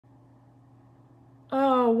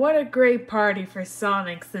Oh, what a great party for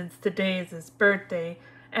Sonic since today is his birthday,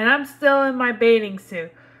 and I'm still in my bathing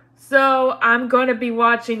suit. So I'm going to be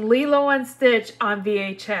watching Lilo and Stitch on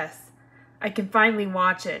VHS. I can finally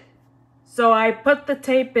watch it. So I put the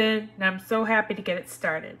tape in, and I'm so happy to get it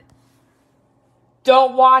started.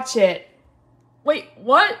 Don't watch it. Wait,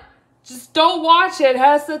 what? Just don't watch it. It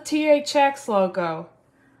has the THX logo.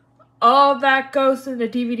 Oh, that goes in the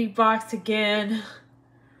DVD box again.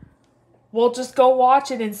 Well, just go watch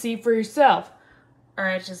it and see for yourself.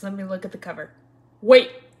 Alright, just let me look at the cover. Wait,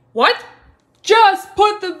 what? Just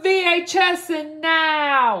put the VHS in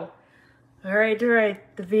now! Alright,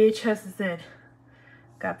 the VHS is in.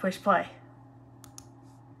 Gotta push play.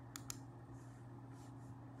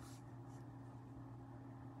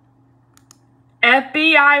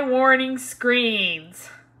 FBI warning screens.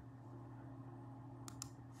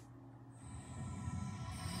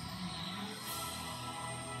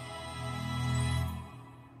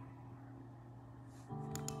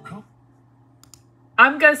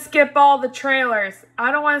 I'm gonna skip all the trailers.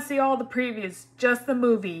 I don't want to see all the previews, just the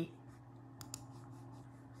movie.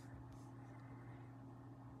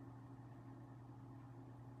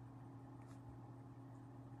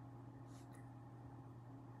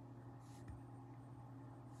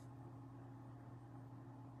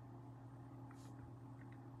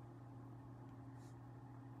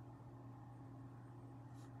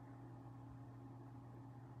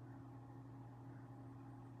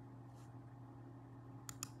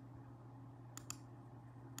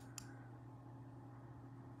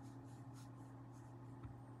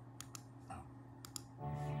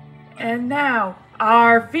 And now,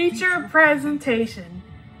 our feature presentation.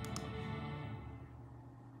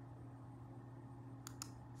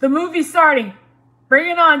 The movie's starting. Bring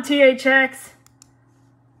it on, THX.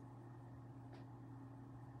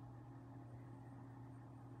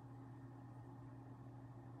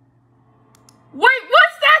 Wait,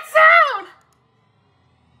 what's that sound?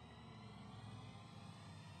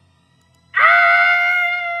 Ah!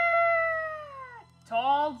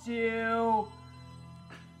 Told you.